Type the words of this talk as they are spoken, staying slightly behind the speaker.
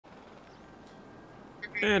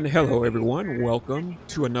And hello everyone, welcome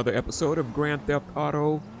to another episode of Grand Theft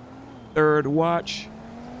Auto Third Watch.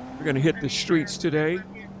 We're gonna hit the streets today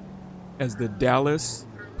as the Dallas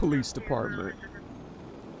Police Department.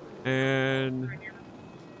 And,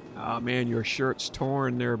 oh man, your shirt's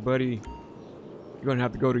torn there, buddy. You're gonna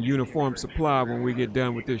have to go to Uniform Supply when we get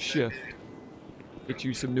done with this shift. Get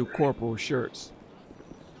you some new corporal shirts.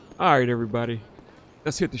 Alright everybody,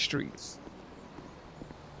 let's hit the streets.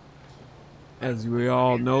 As we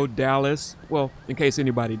all know, Dallas, well, in case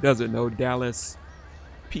anybody doesn't know, Dallas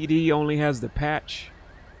PD only has the patch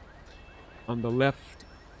on the left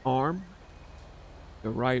arm.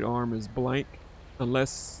 The right arm is blank,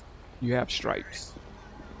 unless you have stripes.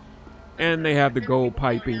 And they have the gold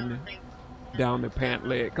piping down the pant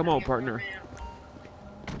leg. Come on, partner.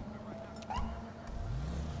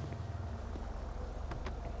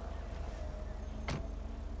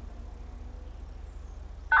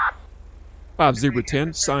 Five Zebra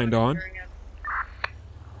 10 signed on.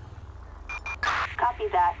 Copy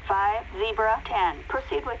that. 5 Zebra 10.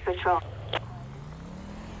 Proceed with patrol.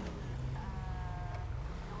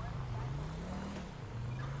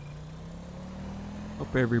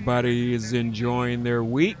 Hope everybody is enjoying their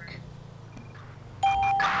week.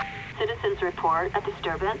 Citizens report a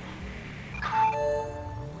disturbance.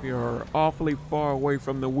 We are awfully far away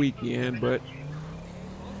from the weekend, but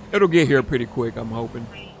it'll get here pretty quick, I'm hoping.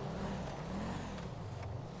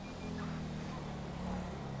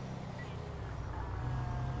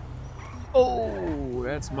 Oh,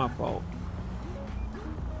 that's my fault.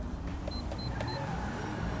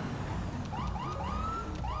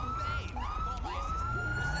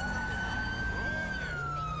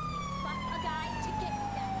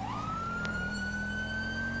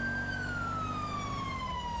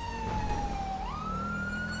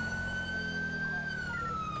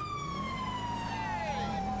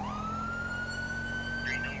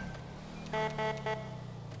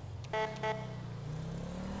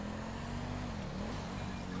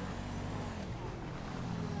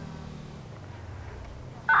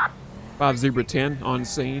 Five Zebra 10 on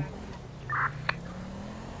scene.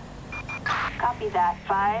 Copy that.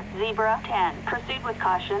 5 Zebra 10. Proceed with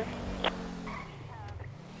caution.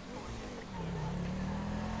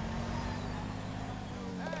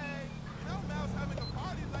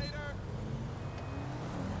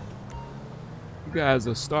 You guys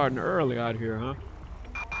are starting early out here, huh?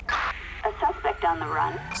 A suspect on the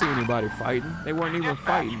run. See anybody fighting? They weren't even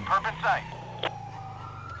fighting. Perfect sight.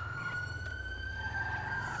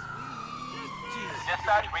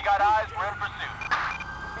 Dispatch, we got eyes. We're in pursuit.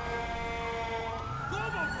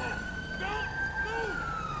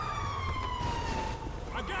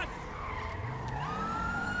 I got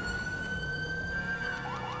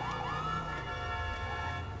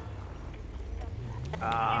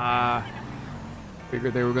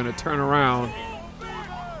Figured they were gonna turn around.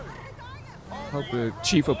 Hope the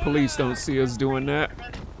chief of police don't see us doing that.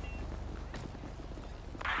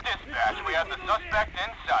 Dispatch, we have the suspect in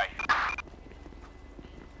sight.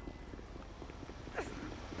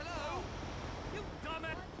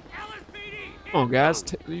 Come on, guys,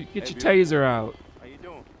 get your taser out. How you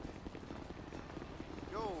doing?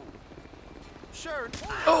 Yo. Shirt.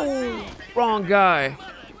 Oh, wrong guy.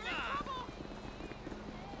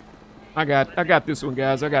 I got this one,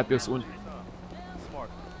 guys. I got this one.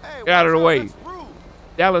 Get out of the way.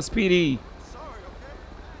 Dallas PD.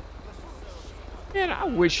 Man, I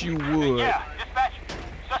wish you would. Yeah, dispatch.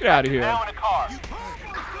 Get out of here. Now in a car.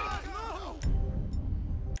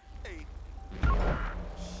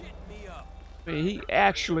 Man, he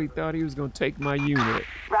actually thought he was gonna take my unit.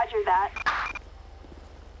 Roger that.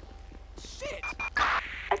 Shit.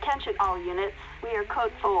 Attention all units. We are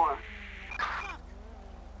code 4.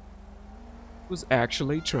 Was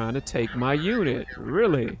actually trying to take my unit.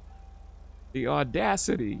 Really? The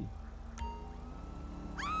audacity.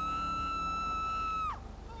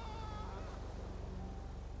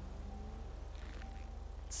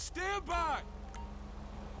 Stand by.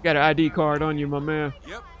 Got an ID card on you, my man?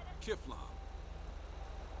 Yep, Kiflon.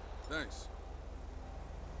 Thanks.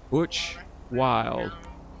 Butch Wild.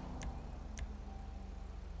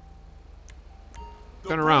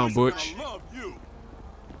 Turn around, Butch. I love you.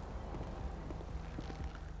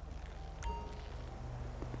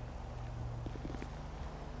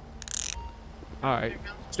 All right,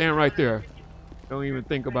 stand right there. Don't even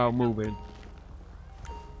think about moving.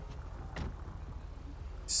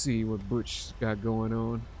 Let's see what Butch got going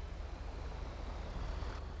on.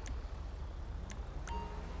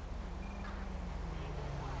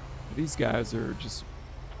 These guys are just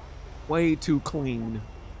way too clean.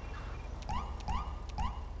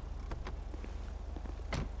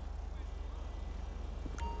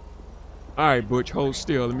 All right, Butch, hold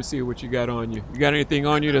still. Let me see what you got on you. You got anything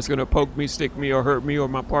on you that's gonna poke me, stick me, or hurt me or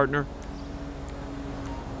my partner?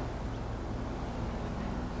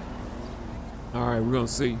 All right, we're gonna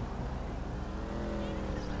see.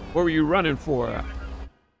 What were you running for?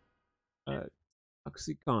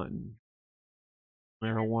 Oxycontin,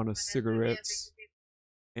 marijuana cigarettes,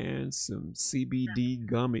 and some CBD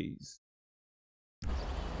gummies.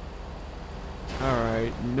 All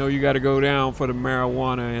right, you know you got to go down for the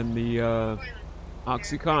marijuana and the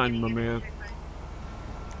Oxycontin, my man.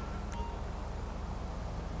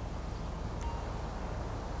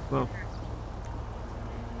 Well,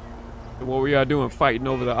 what were y'all doing? Fighting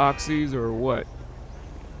over the oxys or what?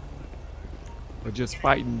 Or just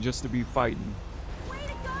fighting just to be fighting?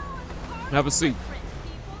 Have a seat.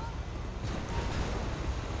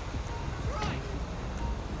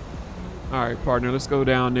 All right, partner, let's go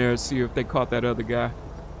down there and see if they caught that other guy.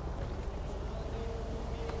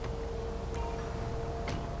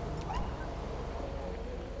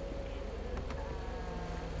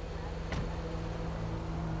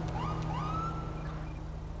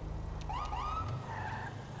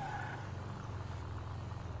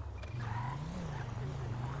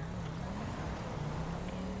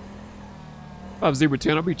 Zebra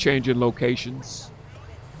 10, I'll be changing locations.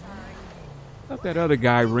 I thought that other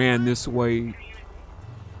guy ran this way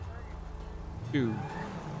too.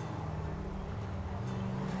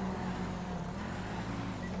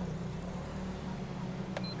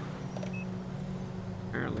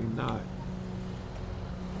 Apparently not.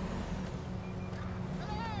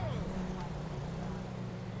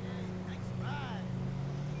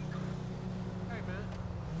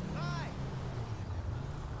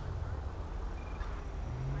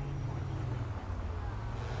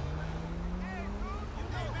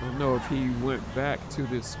 I don't know if he went back to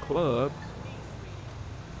this club.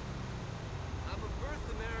 I'm a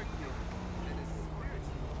birth American and a spiritual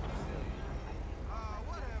Brazilian.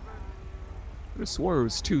 Whatever. The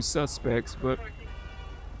swerve's two suspects, but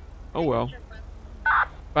oh well.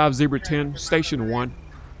 5 Zebra 10, Station 1.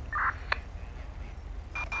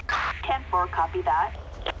 10-4, copy that.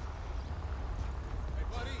 Hey,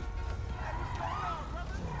 buddy.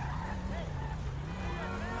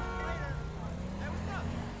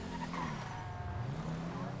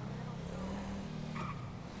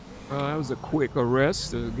 That was a quick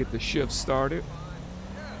arrest to get the shift started.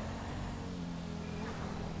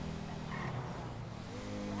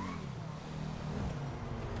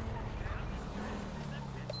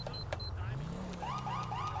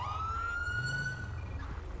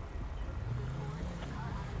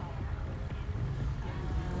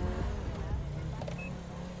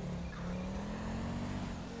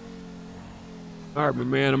 All right, my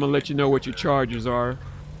man, I'm gonna let you know what your charges are.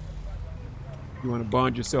 You want to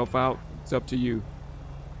bond yourself out? It's up to you.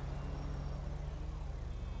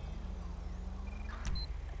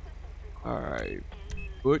 All right,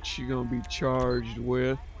 Butch, you're gonna be charged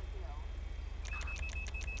with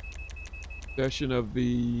possession of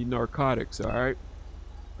the narcotics. All right,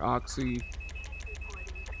 oxy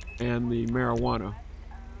and the marijuana.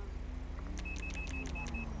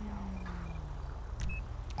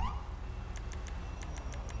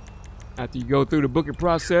 After you go through the booking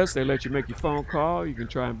process, they let you make your phone call. You can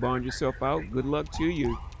try and bond yourself out. Good luck to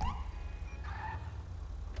you.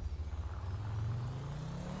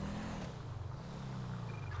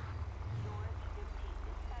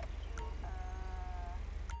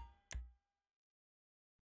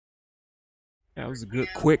 That was a good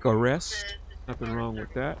quick arrest. Nothing wrong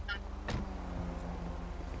with that.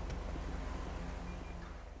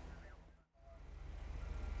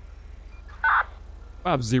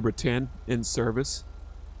 Bob Zebra 10 in service.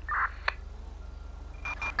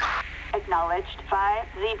 Acknowledged. 5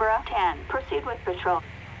 Zebra 10. Proceed with patrol.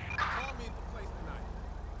 Call me at the place tonight.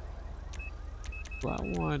 Well,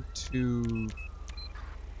 I wanted to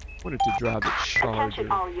drive the Charger.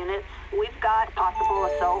 Attention all units. We've got possible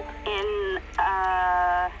assault in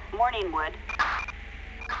Morningwood.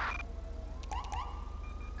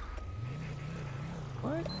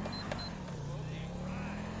 What?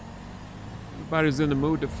 Everybody's in the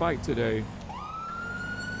mood to fight today.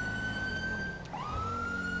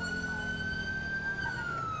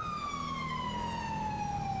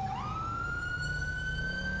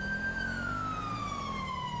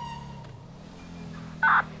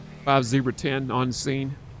 Five Zebra 10 on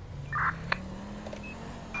scene.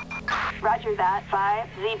 Roger that. 5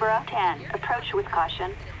 Zebra 10. Approach with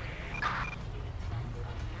caution.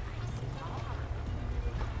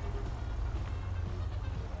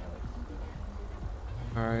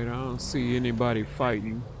 All right, I don't see anybody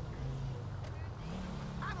fighting.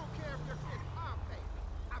 I don't care if your kids are paid.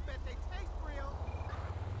 I bet they taste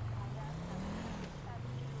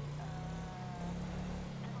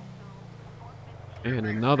And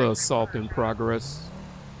another assault in progress.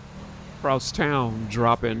 Across town,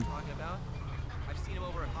 dropping. Talking about? I've seen him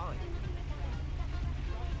over at Holly.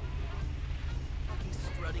 He's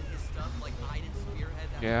strutting his stuff like I didn't spearhead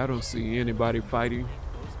that. Yeah, I don't see anybody fighting.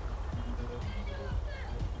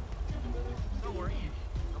 Don't worry,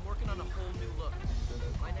 I'm working on a whole new look.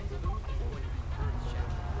 My next move is going to be Bird's Shadow.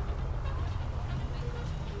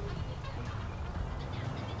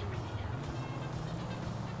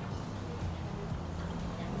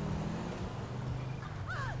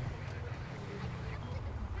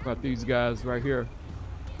 About these guys right here.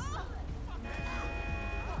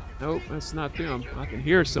 Nope, that's not them. I can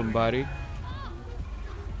hear somebody.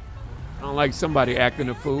 I don't like somebody acting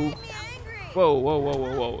a fool. Whoa, whoa, whoa,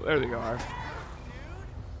 whoa, whoa. There they are.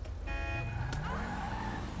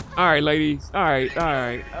 All right, ladies. All right, all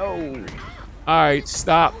right. Oh. All right,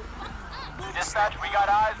 stop. Dispatch, we got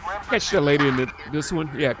eyes. We're in Catch the lady in this one.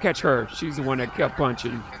 Yeah, catch her. She's the one that kept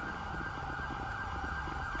punching.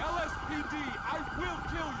 LSPD, I will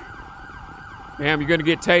kill you. Ma'am, you're gonna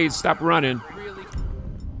get tased. Stop running. Really?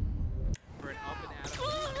 For an up and at 'em.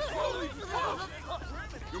 Holy fuck!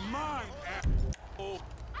 You're mine, asshole.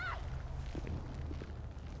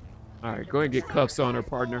 All right, go ahead and get cuffs on her,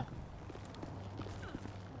 partner.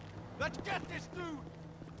 Let's get this dude.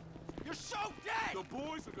 You're so dead. The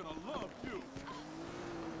boys are gonna love you.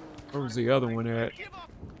 Where was the other one at? Give up.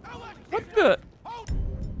 LSPD. What the? Hold.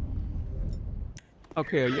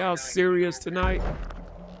 Okay, are y'all serious tonight?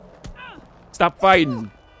 Stop fighting,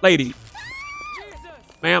 lady.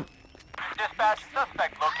 Ma'am. Dispatch,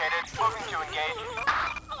 suspect located. Moving to engage.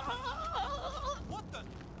 What the?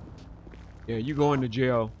 Yeah, you going to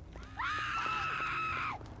jail.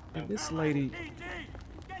 And this lady. ED,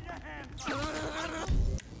 get your hands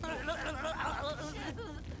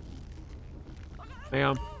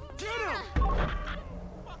Ma'am. Get him.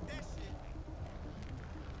 Fuck that shit.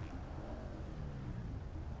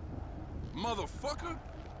 Motherfucker.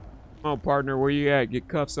 Come on, partner, where you at? Get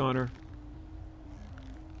cuffs on her.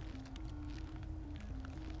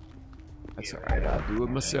 That's all right, I'll do it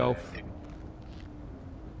myself.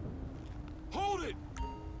 Hold it.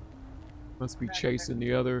 Must be chasing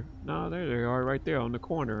the other. No, there they are, right there on the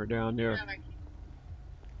corner down there.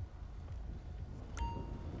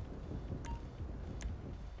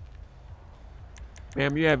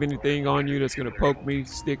 Ma'am, you have anything on you that's gonna poke me,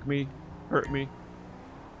 stick me, hurt me?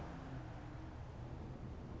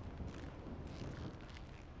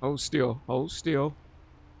 Hold still, hold still.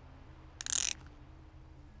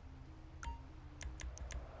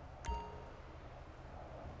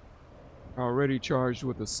 Already charged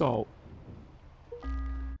with assault.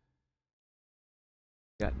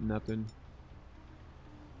 Got nothing.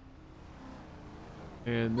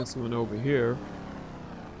 And this one over here.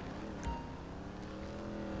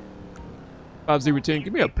 5010,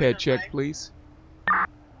 give me a ped check, please. I'm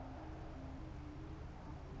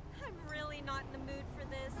really not in the mood for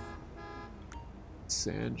this.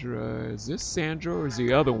 Sandra, is this Sandra or is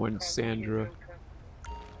the other one Sandra?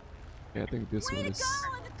 Yeah, I think this Way one to is. go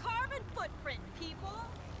on the carbon footprint, people!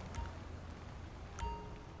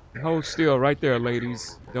 Hold still right there,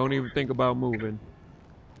 ladies. Don't even think about moving.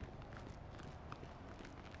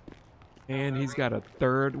 And he's got a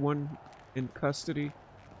third one in custody.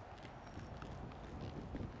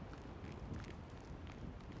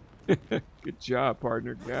 Good job,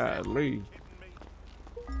 partner. Golly.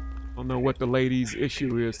 I don't know what the ladies'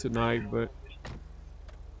 issue is tonight, but is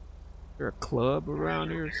there a club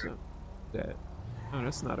around here or something? That? No,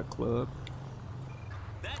 that's not a club.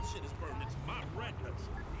 That shit is burned into my retinas.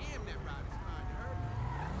 Damn, that ride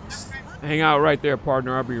is fine to hurt. Hang out right there,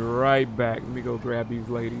 partner. I'll be right back. Let me go grab these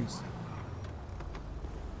ladies.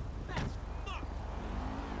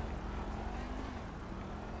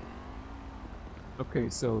 Okay,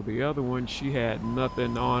 so the other one, she had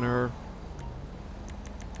nothing on her.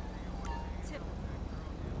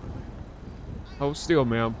 Hold still,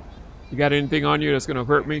 ma'am. You got anything on you that's gonna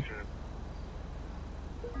hurt me?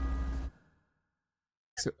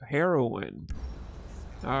 So, heroin.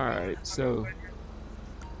 Alright, so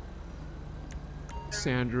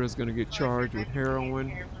Sandra's gonna get charged with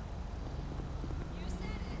heroin.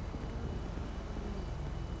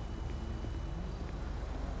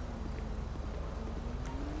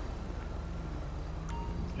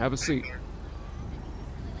 Have a seat.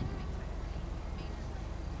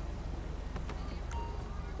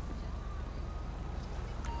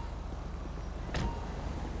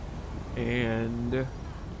 And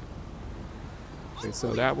okay,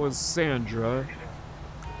 so that was Sandra.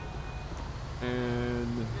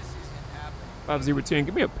 And 5010,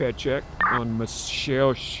 give me a pet check on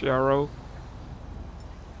Michelle Sharrow.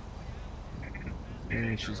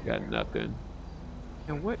 And she's got nothing.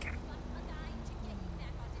 And what?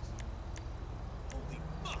 Holy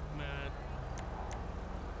fuck, man.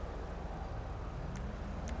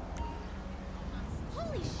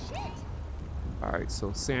 Holy shit! Alright,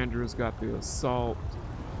 so Sandra's got the assault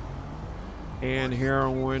and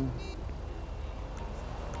heroin.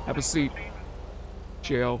 Have a seat,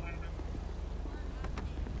 Shell.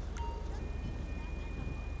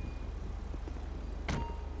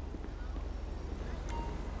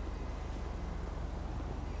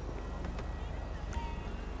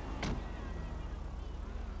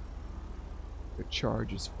 The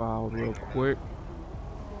charge is filed real quick.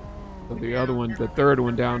 So the other one, the third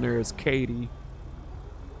one down there is Katie.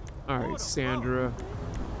 Alright, Sandra.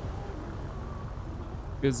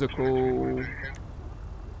 Physical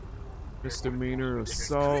misdemeanor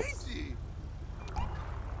assault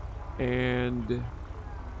and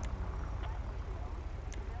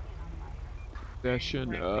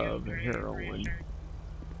possession of heroin.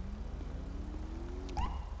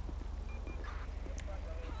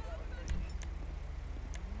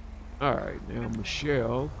 Alright, now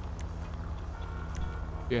Michelle.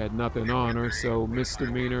 She had nothing on her, so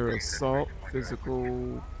misdemeanor assault,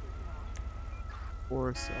 physical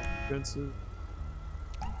force offensive.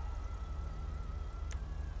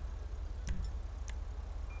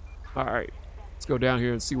 Alright, let's go down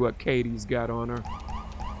here and see what Katie's got on her.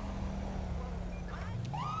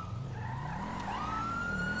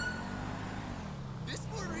 This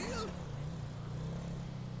for real?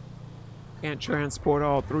 Can't transport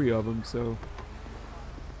all three of them, so.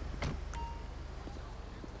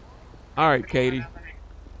 Alright, Katie.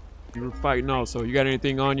 You were fighting also. You got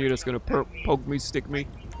anything on you that's gonna poke me, stick me?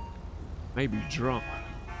 Maybe drunk.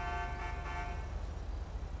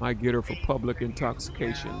 Might get her for public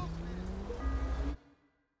intoxication.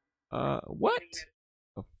 What?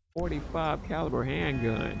 A 45 caliber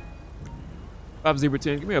handgun.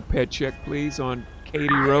 5010, give me a pet check, please, on Katie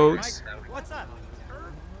Rhodes. What's up?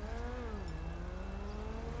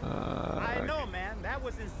 I know, man. That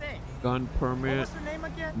was insane. Gun permit. What's her name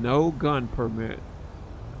again? No gun permit.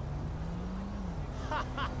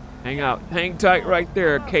 Hang tight right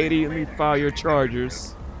there, Katie. Let me file your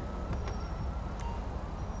charges.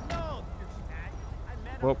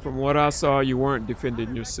 Well, from what I saw, you weren't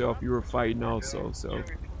defending yourself. You were fighting also, so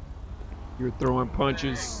you were throwing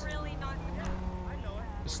punches,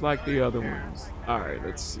 just like the other ones. All right,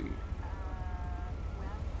 let's see.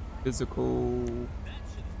 Physical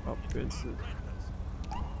offensive.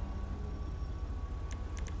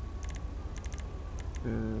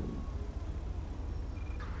 And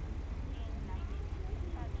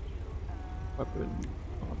weapon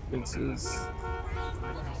offenses.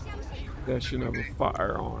 Possession of a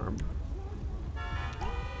firearm.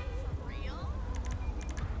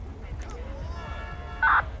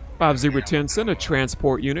 Five 010, send a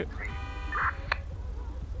transport unit.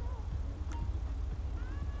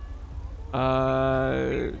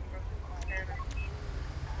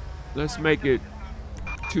 Let's make it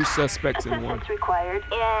 2 suspects in one. Assistance required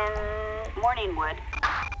in Morningwood.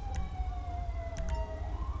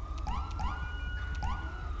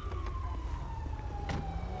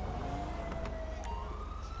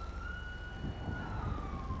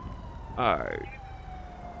 Alright.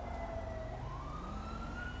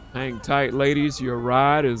 Hang tight, ladies. Your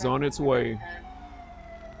ride is on its way.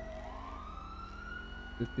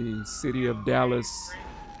 With the City of Dallas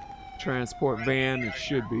transport van, it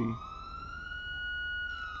should be.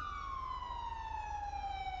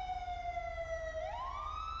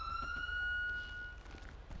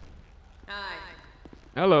 Hi.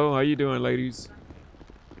 Hello, how you doing, ladies?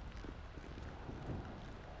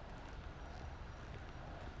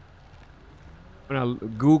 When I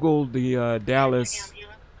Googled the Dallas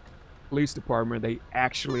Police Department, they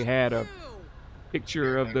actually had a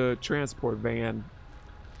picture of the transport van.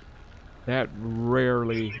 That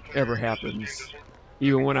rarely ever happens.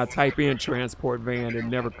 Even when I type in transport van, it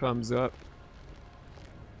never comes up.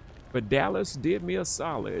 But Dallas did me a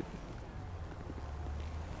solid.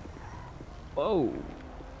 Whoa.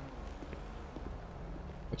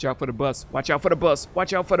 Watch out for the bus. Watch out for the bus.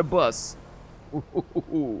 Watch out for the bus.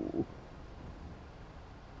 Ooh.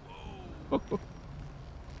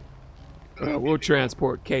 We'll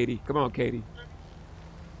transport Katie. Come on, Katie.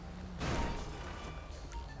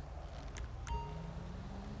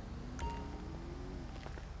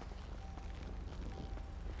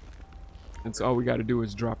 And so all we got to do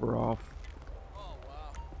is drop her off. Oh,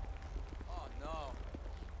 wow. Oh, no.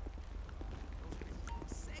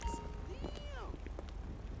 Sexy. Damn.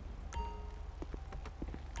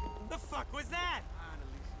 The fuck was that?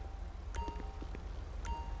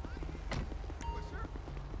 What, sir?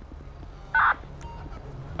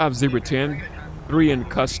 5 Zebra 10, 3 in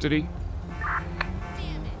custody,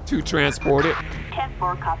 2 transported.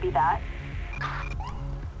 10-4, copy that.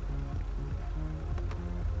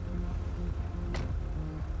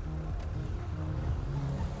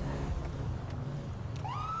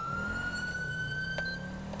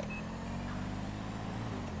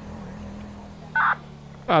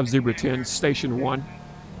 Five Zebra 10, Station 1.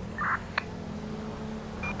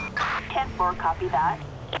 10-4, copy that.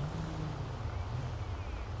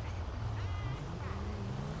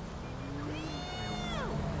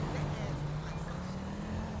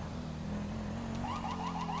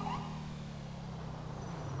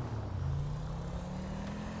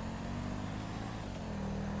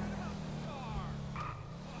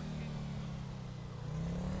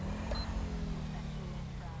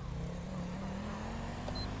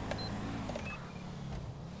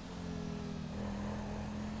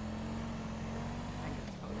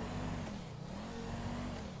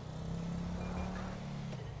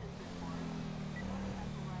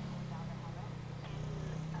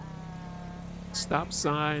 Stop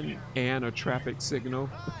sign and a traffic signal.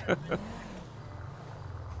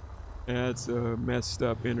 That's a messed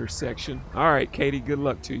up intersection. All right, Katie, good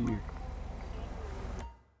luck to you.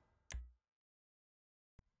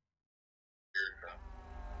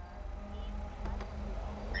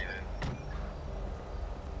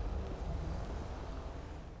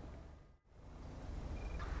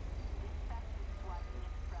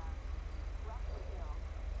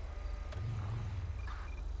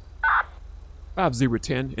 Five Zebra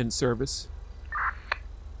 10 in service.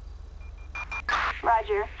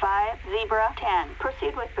 Roger, 5 Zebra 10.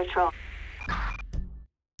 Proceed with patrol.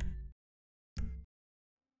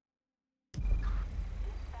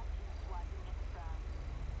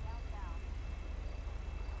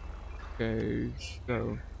 Okay,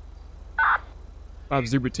 so 5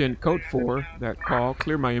 Zebra 10 code 4, that call,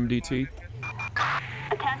 clear my MDT.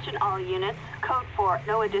 Attention all units. Code 4,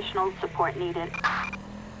 no additional support needed.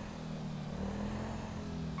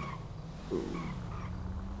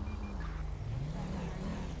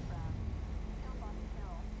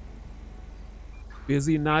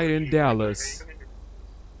 Busy night in Dallas.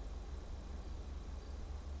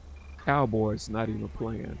 Cowboys not even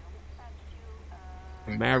playing.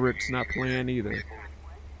 The Mavericks not playing either.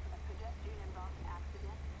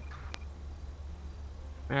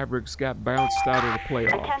 Mavericks got bounced out of the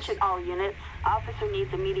playoffs. Attention all units. Officer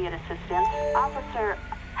needs immediate assistance. Officer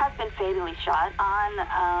has been fatally shot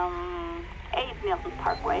on 8 Milton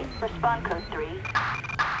Parkway. Respond code 3.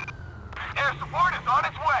 Air support is on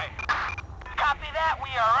its way. Copy that. We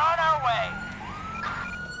are on our way.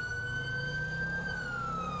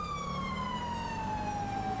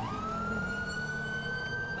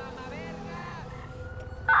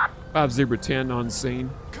 5 Zebra 10 on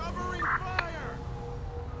scene. Covering fire.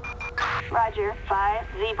 Roger, 5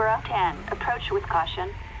 Zebra 10. Approach with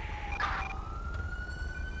caution.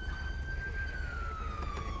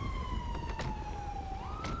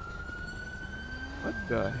 What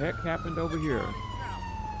the heck happened over here?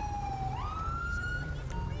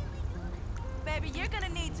 Baby, you're gonna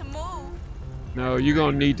need to move. No, you're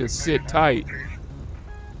gonna need to sit tight.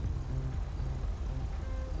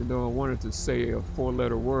 Even though I wanted to say a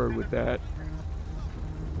 4-letter word with that.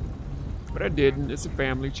 But I didn't. It's a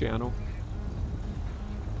family channel.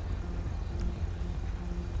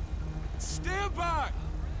 Stand by.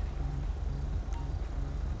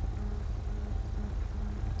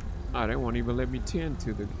 Oh, they won't even let me tend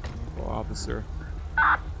to the officer.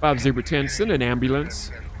 5 Zebra 10, send an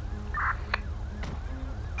ambulance.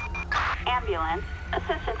 Ambulance.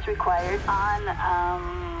 Assistance required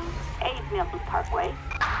on 8 Milton Parkway.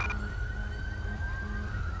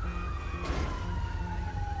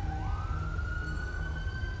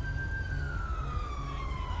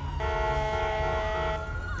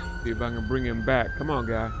 See if I can bring him back. Come on,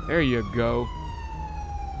 guy. There you go.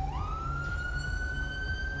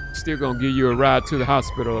 Still gonna give you a ride to the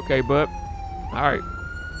hospital, okay, bud? All right.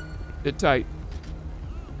 Sit tight.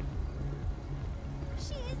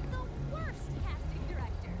 She is the worst casting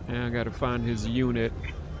director. And I gotta find his unit.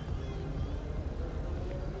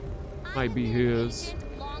 Might be his.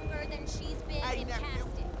 Longer than she's been in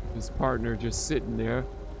casting. His partner just sitting there.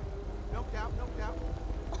 No doubt, no doubt.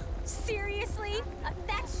 Seriously?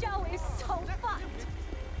 That show is so fucked.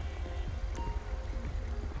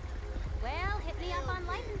 Well, hit me up on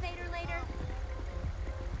Light Invader later.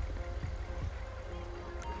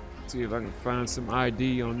 See if I can find some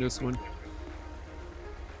ID on this one.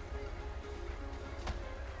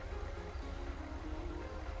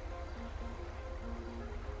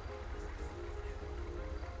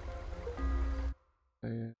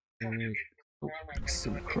 Oh,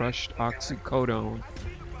 some crushed oxycodone.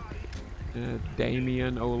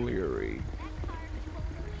 Damian O'Leary.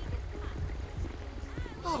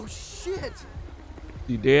 Oh, shit!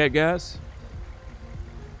 You dead, guys?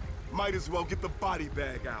 Might as well get the body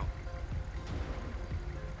bag out.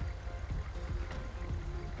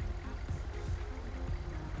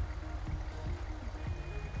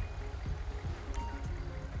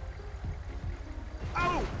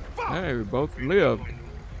 Oh, fuck! Hey, we both lived.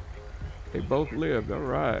 They both lived,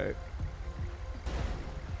 alright.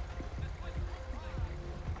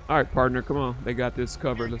 Alright, partner, come on. They got this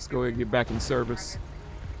covered. Let's go ahead and get back in service.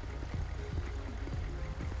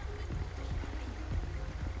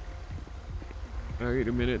 Wait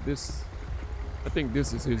a minute, I think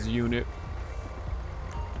this is his unit.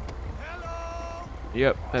 Hello?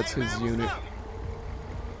 Yep, that's Hey, his man, unit. what's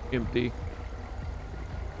up? Empty.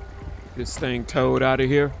 This thing towed out of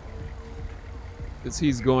here. Because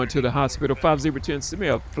he's going to the hospital. 5010, send me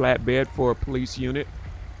a flatbed for a police unit.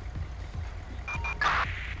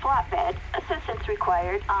 Flatbed. Assistance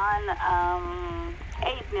required on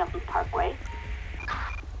 8 Milton Parkway.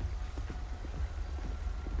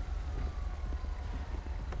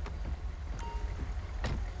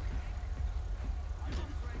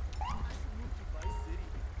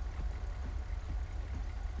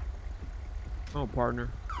 Oh,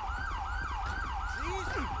 partner.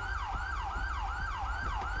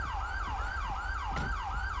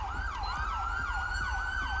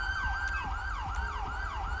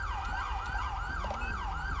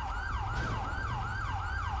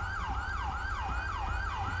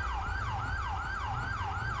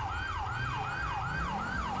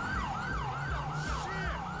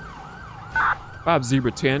 Bob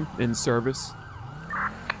Zebra 10 in service.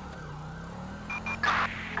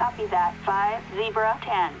 Copy that. 5 Zebra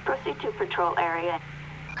 10. Proceed to patrol area.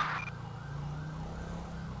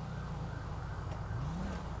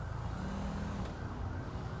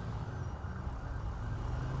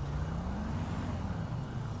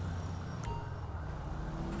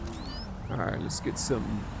 All right, let's get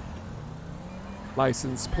some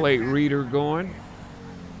license plate reader going.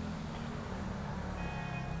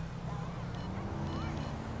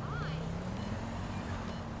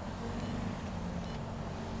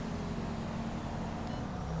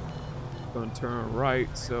 Gonna turn right,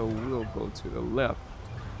 so we'll go to the left.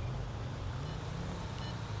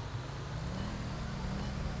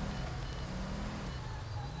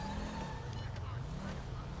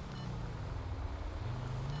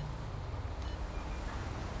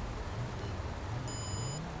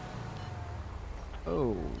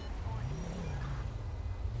 Oh.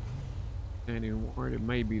 Anywhere it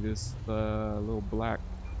may be this little black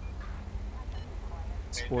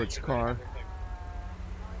sports car.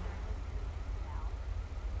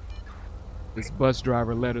 This bus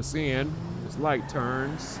driver let us in. His light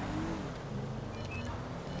turns.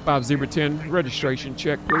 5 Zebra 10, registration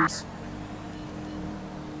check, please.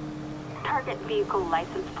 Target vehicle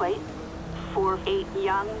license plate 48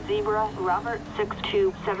 Young Zebra Robert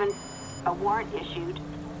 627. A warrant issued.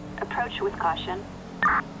 Approach with caution.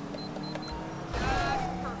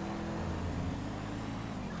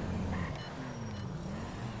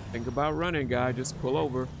 Think about running, guy. Just pull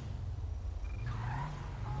over.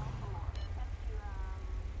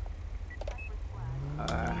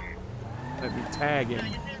 Let me tag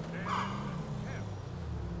him.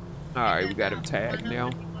 Alright, we got him tagged now.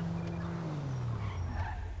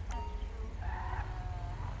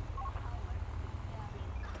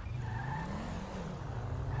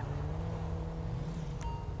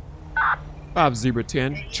 Bob Zebra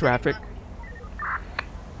 10, traffic.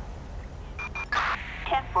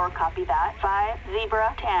 10-4, copy that. 5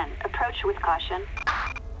 Zebra 10. Approach with caution.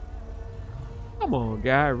 Come on,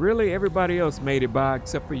 guy. Really? Everybody else made it by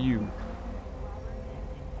except for you.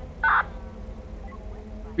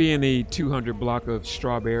 Be in the 200 block of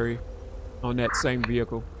Strawberry on that same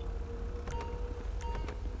vehicle.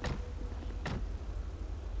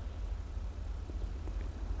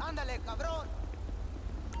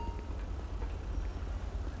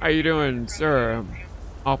 How you doing, sir? I'm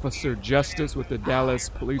Officer Justice with the Dallas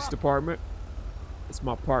Police Department. That's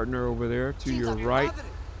my partner over there to your right.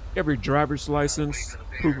 Every driver's license,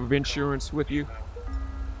 proof of insurance with you.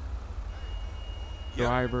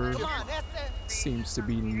 Driver seems to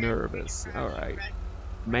be nervous. All right.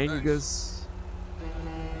 Mangus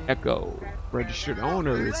Echo. Registered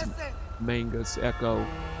owner is Mangus Echo.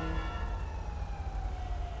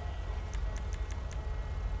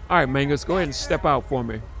 All right, Mangus, go ahead and step out for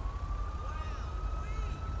me.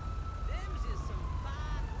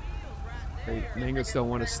 Hey, Mangus don't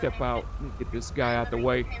want to step out. Let me get this guy out the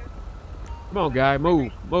way. Come on, guy,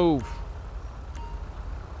 move, move.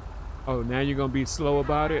 Oh, now you're gonna be slow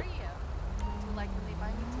about it? How are you? Too likely they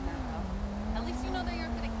find me too now, though. At least you know that you're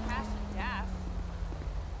gonna cash and dash.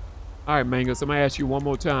 All right, Mangus, I'm gonna ask you one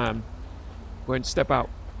more time. Go ahead and step out.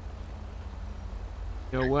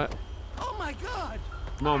 You know what? Oh my God!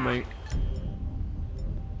 Come on, mate.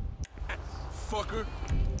 Fucker.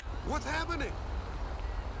 What's happening?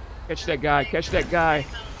 Catch that guy. Catch that guy.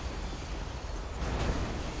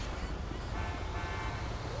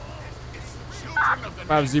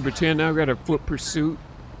 Five Zebra 10. Now we got a foot pursuit.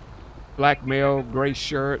 Black male, gray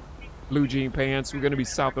shirt, blue jean pants. We're gonna be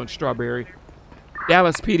south on Strawberry.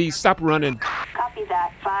 Dallas PD, stop running. Copy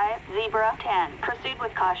that. 5 Zebra 10. Proceed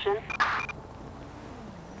with caution.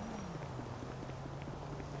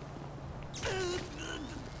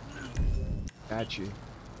 Got you.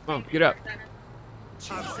 Come on, get up. There's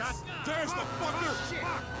the fucker.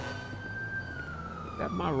 Is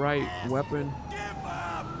that my right weapon? Give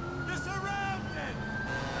up! You're surrounded!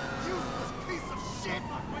 Useless piece of shit!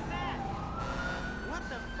 What's that? What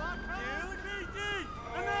the fuck, dude? PD!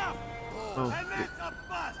 Enough! Oh, And that's a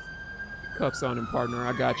bust! cuffs on him, partner.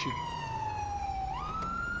 I got you.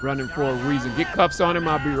 Running for a reason. Get cuffs on him.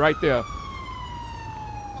 I'll be right there.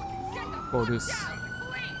 For this.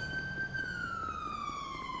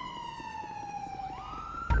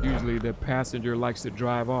 Usually the passenger likes to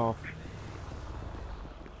drive off.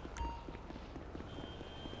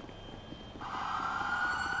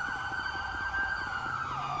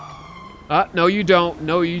 No you don't.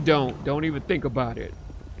 No you don't. Don't even think about it.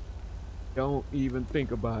 Don't even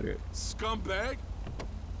think about it. Scumbag!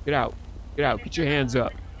 Get out. Get out. Get your hands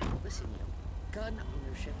up. Listen, you. Gun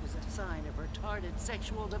ownership is a sign of retarded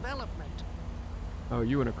sexual development. Oh,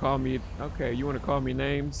 you want to call me? Okay, you want to call me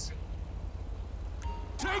names?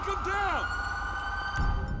 Take him down!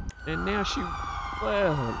 And now she...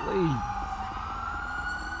 Well, leave.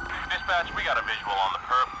 Dispatch, we got a visual on the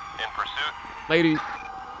perp in pursuit. Lady,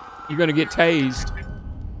 you're going to get tased.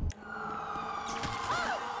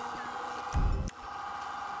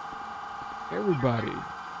 Everybody.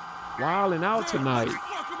 Wilding out tonight.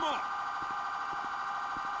 Fuck him up!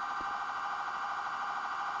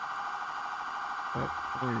 I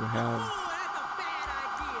don't even have... That's a bad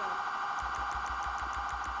idea.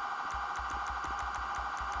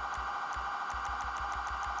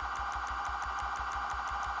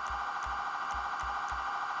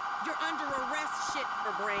 You're under arrest, shit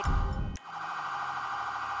for brain.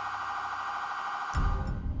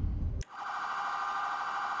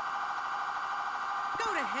 Go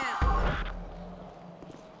to hell.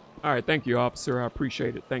 All right, thank you, officer. I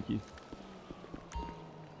appreciate it. Thank you.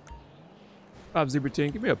 5 Zebra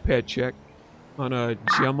 10, give me a ped check on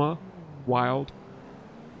Gemma Wild.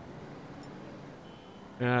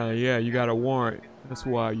 Yeah, you got a warrant. That's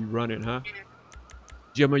why you running, huh?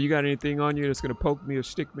 Gemma, you got anything on you that's gonna poke me or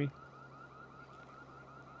stick me?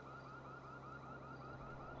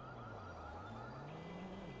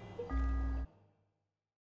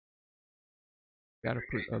 Got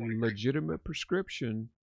a legitimate prescription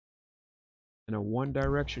and a One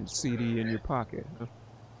Direction CD in your pocket, huh?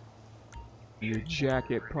 Your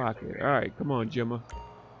jacket pocket. All right, come on, Gemma.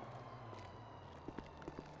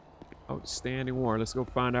 Outstanding warrant. Let's go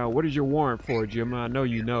find out. What is your warrant for, Gemma? I know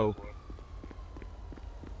you know.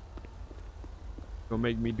 Gonna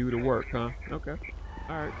make me do the work, huh? Okay.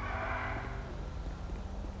 All right.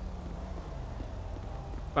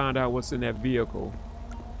 Find out what's in that vehicle.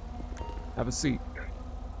 Have a seat.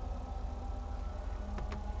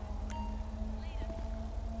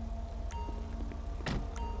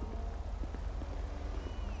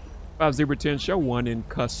 Five Zebra 10, show one in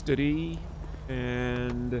custody.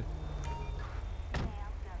 And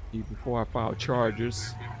before I file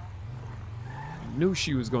charges, knew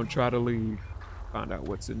she was gonna try to leave. Find out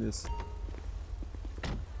what's in this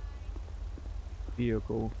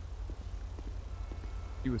vehicle.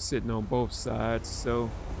 She was sitting on both sides, so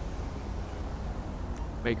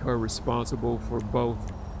make her responsible for both.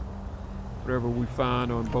 Whatever we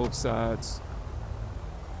find on both sides.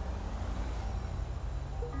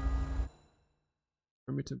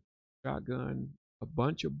 Primitive shotgun, a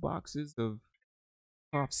bunch of boxes of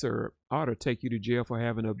cough syrup. Ought to take you to jail for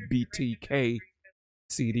having a BTK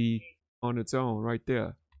CD on its own, right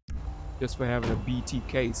there. Just for having a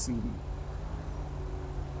BTK CD.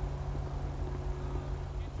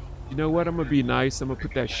 You know what? I'm gonna be nice. I'm gonna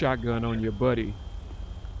put that shotgun on your buddy,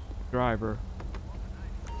 driver.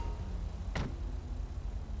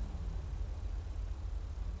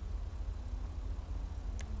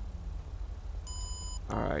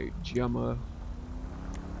 Alright, Gemma.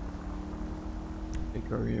 Take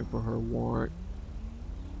her in for her warrant.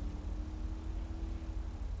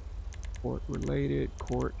 Court related.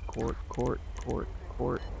 Court.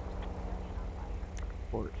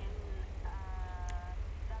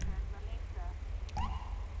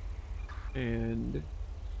 And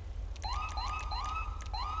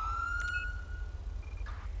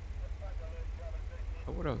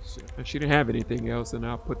what else? She didn't have anything else, and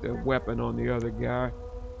I'll put the weapon on the other guy.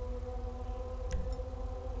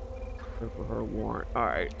 For her warrant.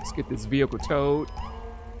 Alright, let's get this vehicle towed.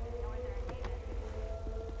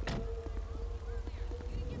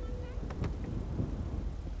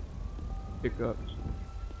 Pick up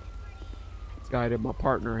this guy that my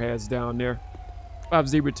partner has down there. 5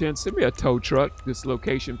 Zebra 10, send me a tow truck. This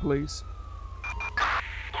location, please.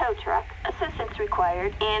 Tow truck. Assistance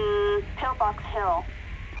required in Pillbox Hill.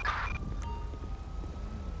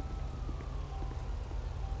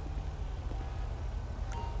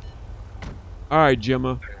 All right,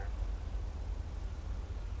 Gemma.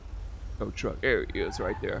 Tow truck. There he is,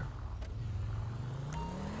 right there.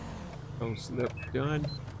 Tow slip done.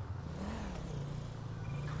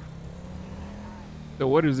 So,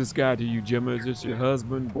 what is this guy to you, Gemma? Is this your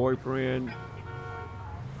husband, boyfriend?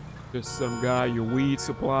 Just some guy, your weed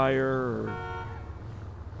supplier? Or...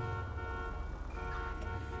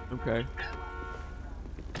 Okay.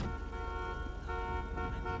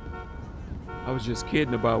 I was just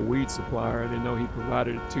kidding about weed supplier. I didn't know he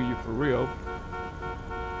provided it to you for real.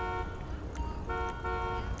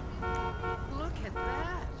 Look at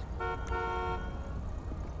that.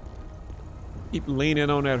 Keep leaning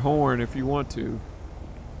on that horn if you want to.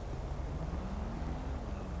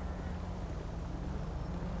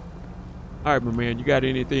 All right, my man, you got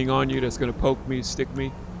anything on you that's gonna poke me, stick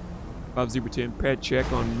me? 5 Zebra 10, pad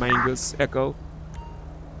check on Mangus Echo.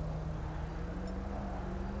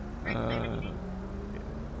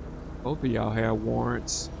 Both of y'all have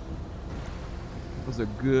warrants. It was a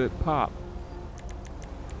good pop.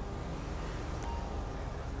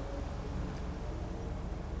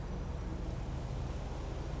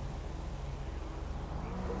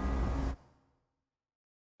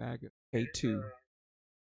 Bag of K2.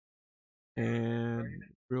 And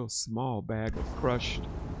real small bag of crushed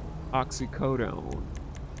oxycodone.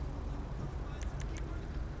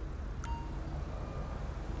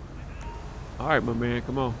 All right, my man,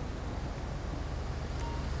 come on.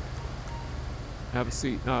 Have a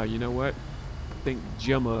seat. Ah, you know what? I think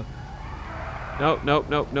Gemma. Nope.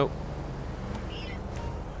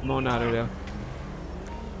 Come on out of there.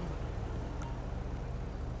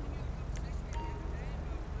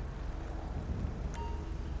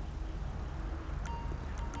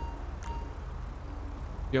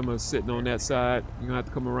 Gemma's sitting on that side. You're gonna have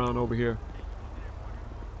to come around over here.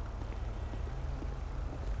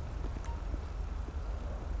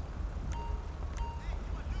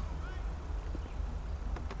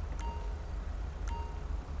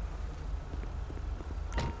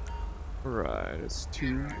 Alright, it's 2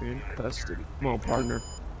 in custody. Come on, partner.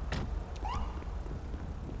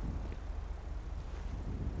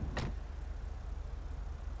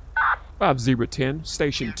 Five Zebra 10,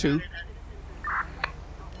 Station 2.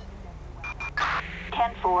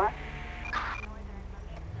 10-4.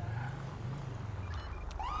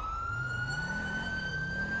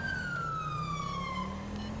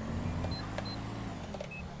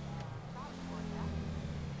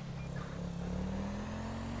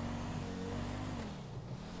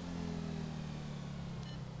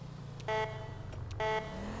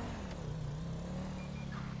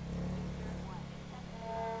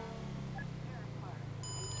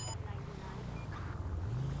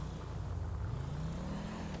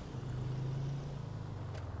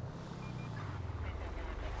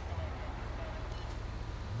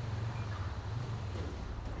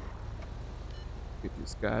 Get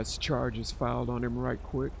this guy's charges filed on him right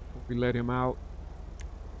quick. We let him out.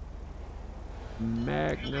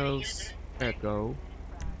 Magnus Echo.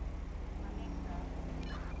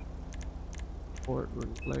 Court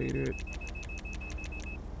related.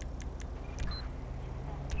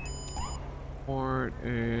 Warrant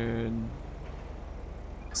and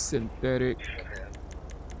synthetic.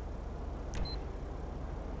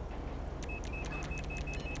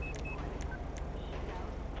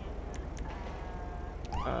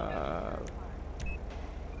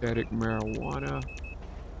 Synthetic marijuana.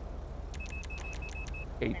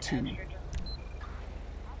 A2.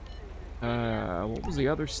 What was the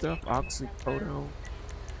other stuff? Oxycodone.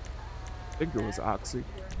 I think it was oxy.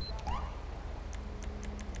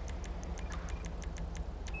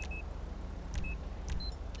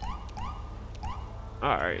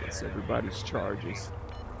 Alright, that's everybody's charges.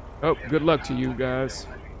 Oh, good luck to you guys.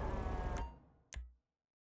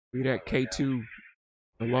 Leave that K2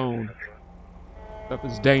 alone. Stuff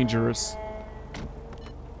is dangerous.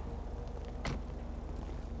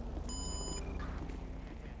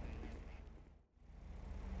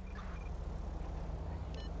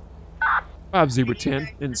 Five Zebra 10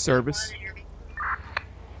 in service.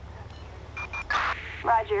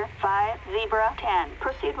 Roger, 5 Zebra 10.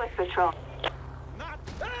 Proceed with patrol.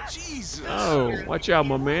 Jesus! Oh, watch out,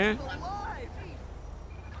 my man.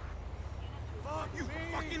 Fuck you,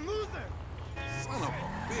 fucking loser! Son of a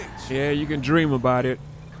bitch! Yeah, you can dream about it.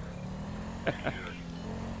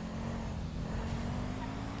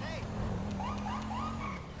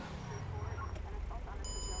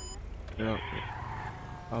 Yeah,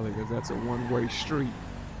 probably because that's a one-way street.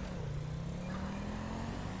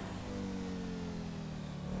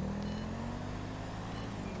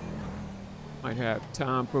 Might have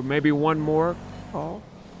time for maybe one more call.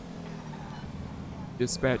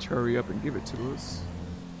 Dispatch, hurry up and give it to us.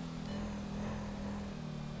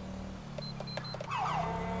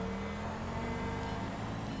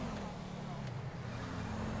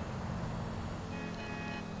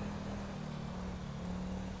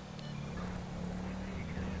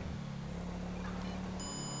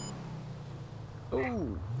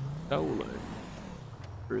 Oh, stolen.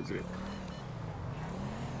 Where is it?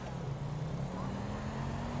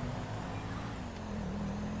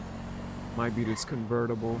 Might be this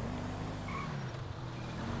convertible.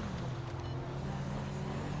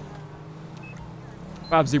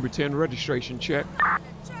 Five Zebra 10 registration check.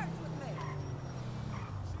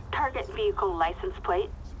 Target vehicle license plate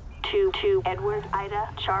 22 Edward Ida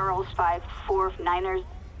Charles 549ers.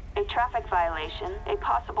 A traffic violation. A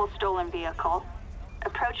possible stolen vehicle.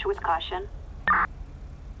 Approach with caution.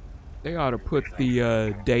 They ought to put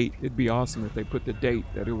the date. It'd be awesome if they put the date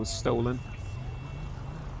that it was stolen.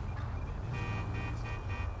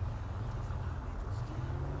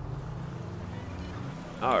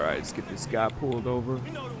 All right, let's get this guy pulled over.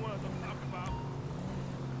 You know the ones I'm talking about.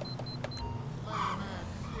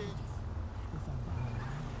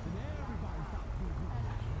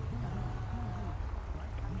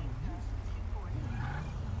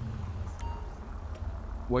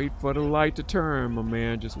 Wait for the light to turn, my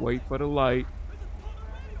man. Just wait for the light.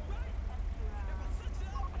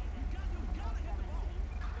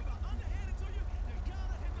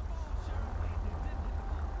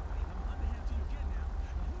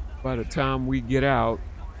 By the time we get out,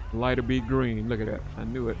 the light will be green. Look at that. I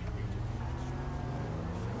knew it.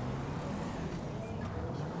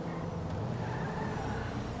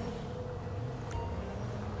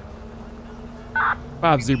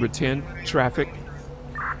 Five Zebra 10, traffic.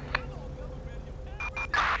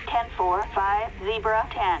 10-4, 5 Zebra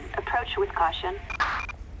 10. Approach with caution.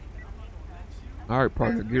 All right,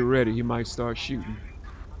 partner, get ready. He might start shooting.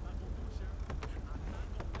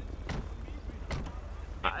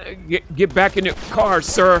 Get back in the car,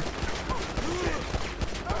 sir.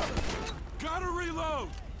 Gotta reload.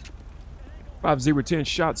 5 Zebra 10,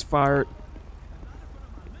 shots fired.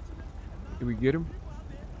 Did we get him?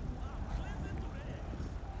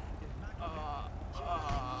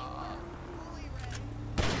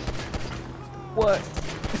 What?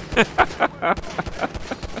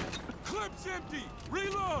 Clip's empty.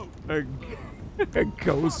 Reload. A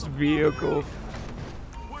ghost vehicle.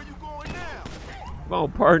 Where you going now? Come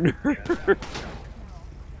on, partner.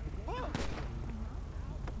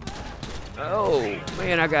 Oh,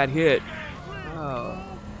 man, I got hit. Oh.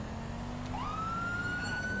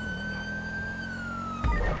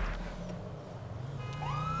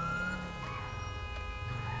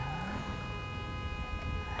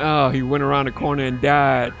 Oh, he went around the corner and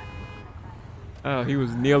died. Oh, he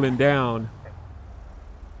was kneeling down.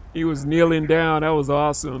 He was kneeling down. That was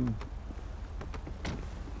awesome.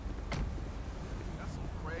 That's some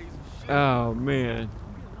crazy shit. Oh, man.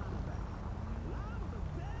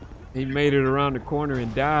 He made it around the corner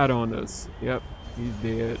and died on us. Yep, he's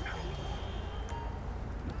dead.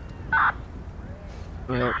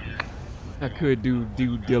 Well, I could do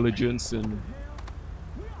due diligence and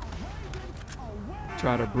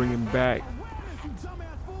try to bring him back.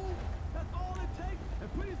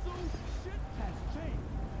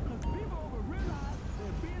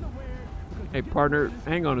 Hey, partner,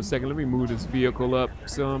 hang on a second. Let me move this vehicle up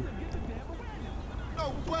some.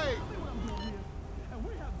 No way.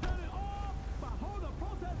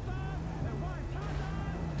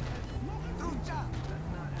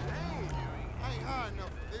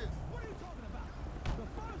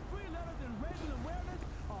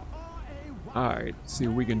 All right, see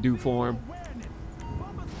what we can do for him.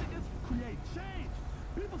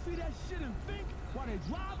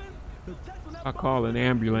 I'll call an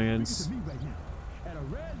ambulance.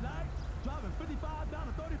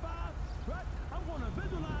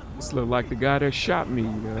 This looked like the guy that shot me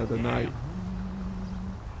the other night.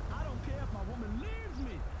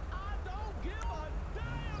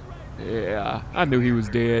 Yeah, I knew he was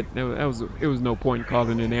dead. It was no point in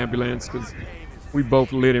calling an ambulance because we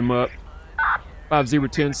both lit him up.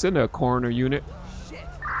 5010, send a coroner unit.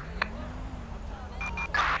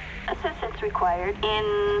 Assistance required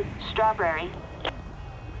in Strawberry.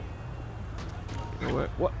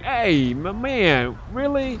 What? Hey, my man,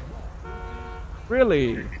 really?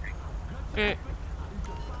 Really? Man,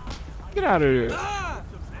 get out of here.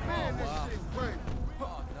 Man, this shit break.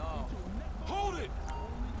 Oh, no. Hold it!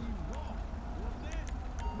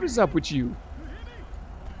 What is up with you?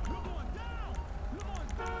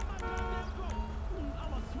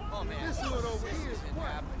 Oh, man. This hood over here is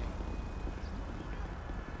happening.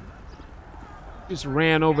 Just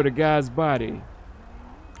ran over the guy's body.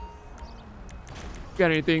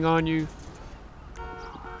 Got anything on you?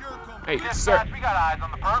 Hey, sir. We got eyes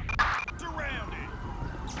on the perp. Surrounded.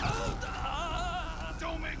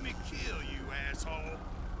 Don't make me kill you, asshole.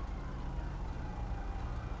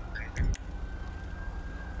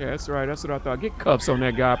 Yeah, that's right. That's what I thought. Get cuffs on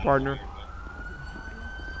that guy, partner.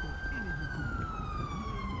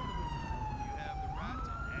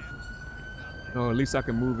 Oh, at least I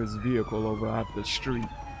can move his vehicle over out the street.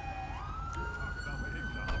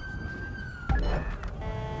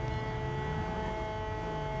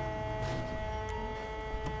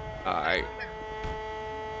 Alright.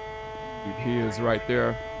 He is right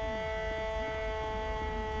there.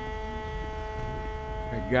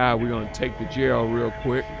 That guy, we're gonna take to jail real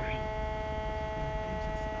quick.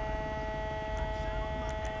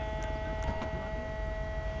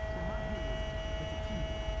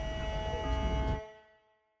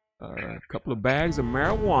 A couple of bags of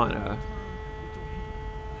marijuana.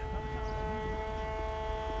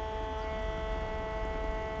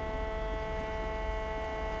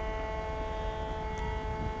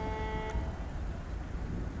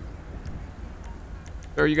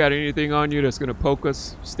 Sir, you got anything on you that's gonna poke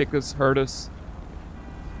us, stick us, hurt us?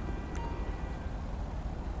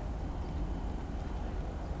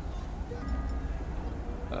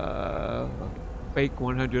 Fake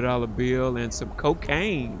 $100 bill and some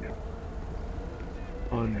cocaine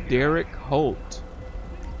on Derek Holt.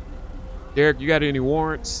 Derek, you got any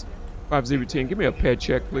warrants? 5010, give me a ped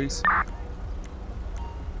check, please.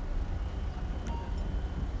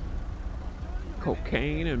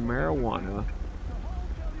 Cocaine and marijuana.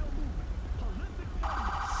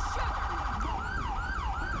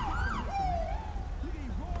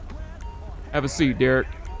 Have a seat, Derek.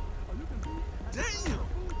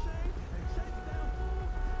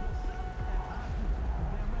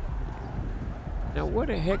 Now, where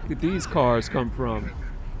the heck did these cars come from?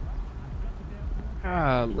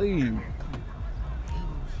 Golly.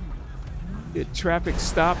 Get traffic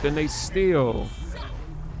stopped and they steal.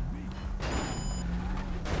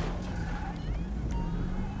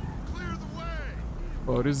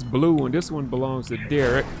 Oh, this blue one. This one belongs to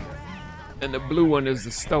Derek. And the blue one is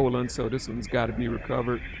the stolen, so this one's got to be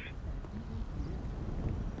recovered.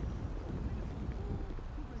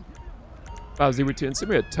 About 010,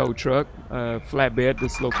 send me a tow truck, flatbed,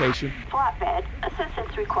 this location. Flatbed,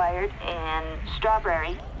 assistance required in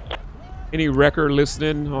Strawberry. Any wrecker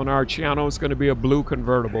listening on our channel, it's going to be a blue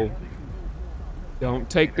convertible. Don't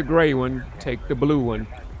take the gray one, take the blue one.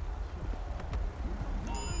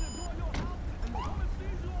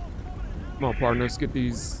 Come on, partner, let's get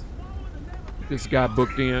this guy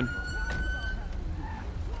booked in.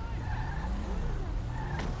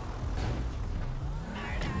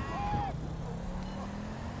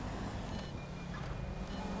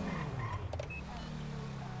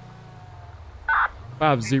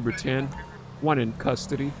 Five Zebra 10, one in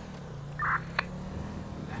custody.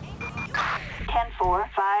 10-4, 5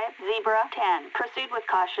 Zebra 10. Proceed with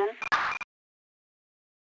caution.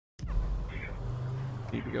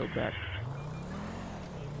 Need to go back.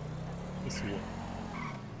 This one.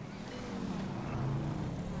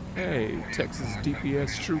 Hey, Texas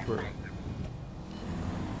DPS trooper.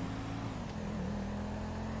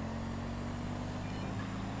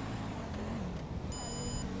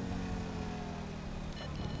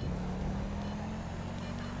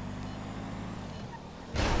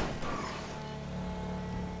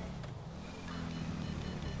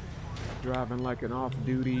 Driving like an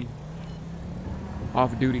off-duty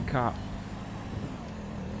cop.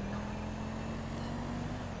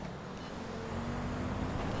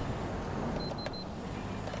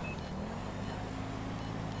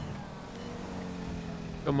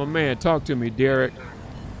 So my man, talk to me, Derek.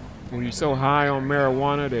 Were you so high on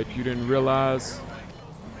marijuana that you didn't realize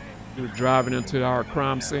you were driving into our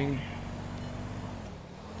crime scene?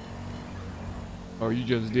 Or you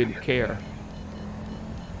just didn't care?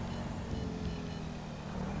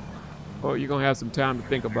 Or you're gonna have some time to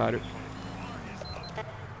think about it.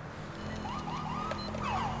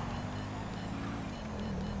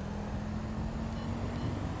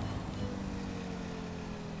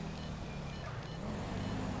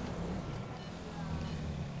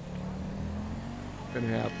 Gonna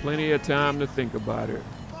have plenty of time to think about it.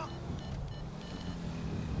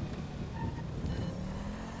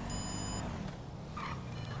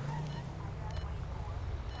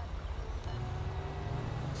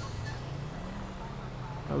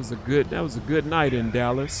 That was a good night in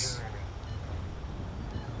Dallas.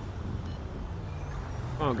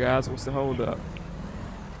 Come on, guys, what's the hold up?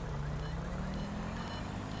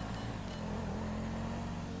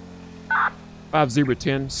 Zebra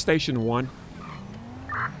 10, Station 1.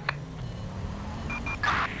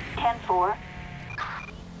 10-4.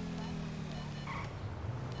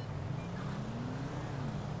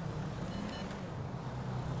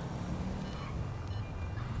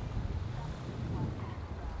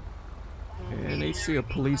 And they see a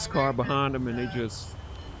police car behind them and they just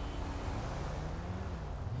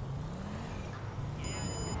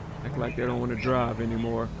act like they don't want to drive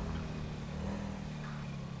anymore.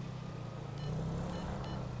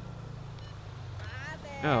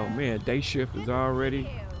 Oh man, day shift is already.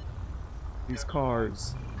 These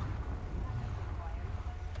cars.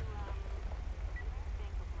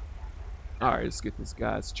 Alright, let's get this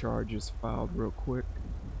guy's charges filed real quick.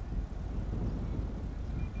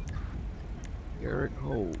 Eric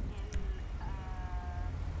Holt.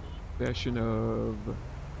 Possession of,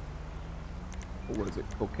 what is it,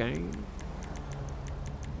 cocaine?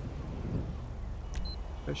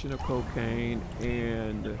 Possession of cocaine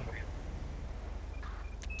and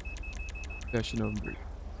possession of,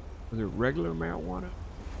 was it regular marijuana?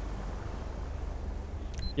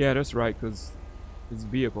 Yeah, that's right, because his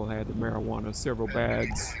vehicle had the marijuana, several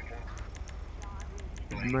bags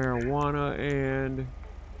of marijuana, and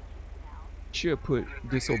should put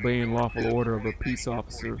disobeying lawful order of a peace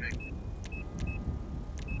officer.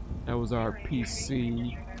 That was our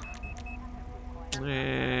PC.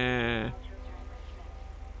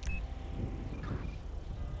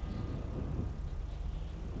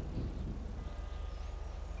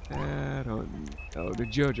 I don't know. The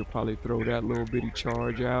judge will probably throw that little bitty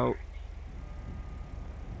charge out.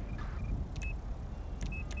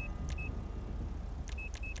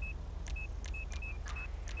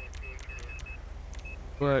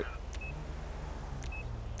 But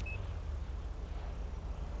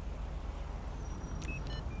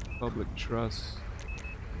public trust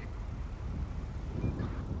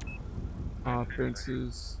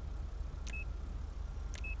offenses.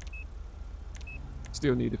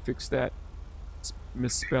 Still need to fix that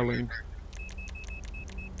misspelling.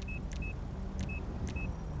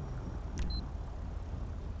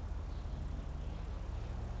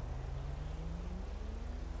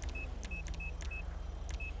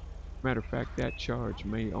 Matter of fact, that charge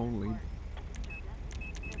may only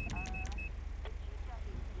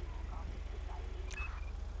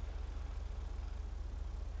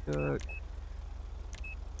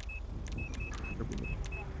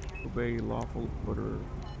obey lawful order.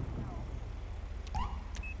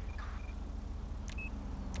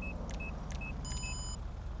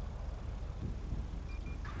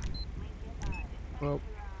 Well,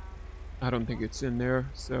 I don't think it's in there,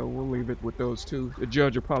 so we'll leave it with those two. The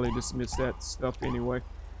judge will probably dismiss that stuff anyway.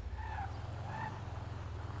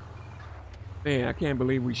 Man, I can't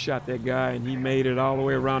believe we shot that guy and he made it all the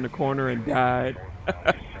way around the corner and died.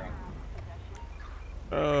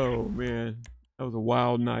 Oh man, that was a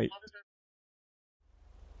wild night.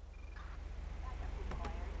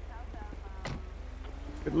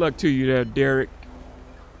 Good luck to you there, Derek.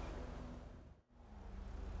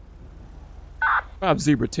 5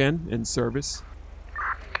 Zebra 10 in service.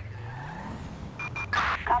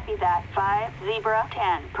 Copy that. 5 Zebra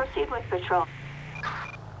 10. Proceed with patrol.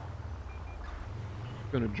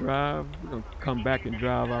 We're gonna come back and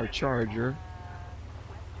drive our Charger.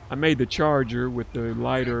 I made the Charger with the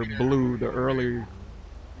lighter blue, the early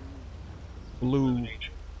blue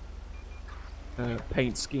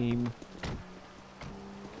paint scheme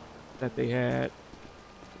that they had.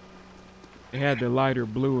 They had the lighter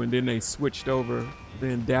blue and then they switched over.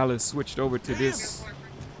 Then Dallas switched over to this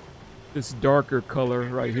darker color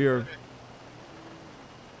right here.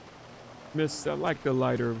 Miss, I like the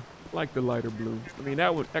lighter blue. I mean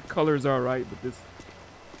that color is all right, but this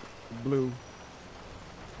blue.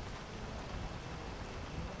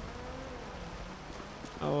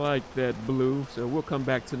 I like that blue, so we'll come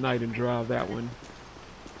back tonight and drive that one.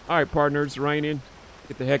 All right, partners, raining.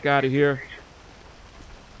 Get the heck out of here.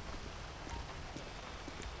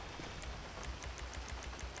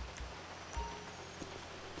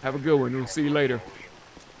 Have a good one. We'll see you later.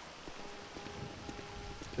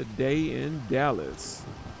 Today in Dallas.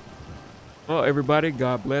 Well, everybody,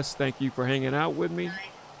 God bless. Thank you for hanging out with me.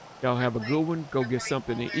 Y'all have a good one. Go get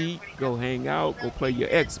something to eat. Go hang out. Go play your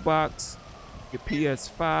Xbox, your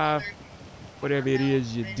PS5, whatever it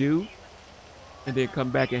is you do. And then come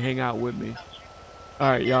back and hang out with me. All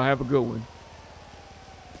right, y'all have a good one.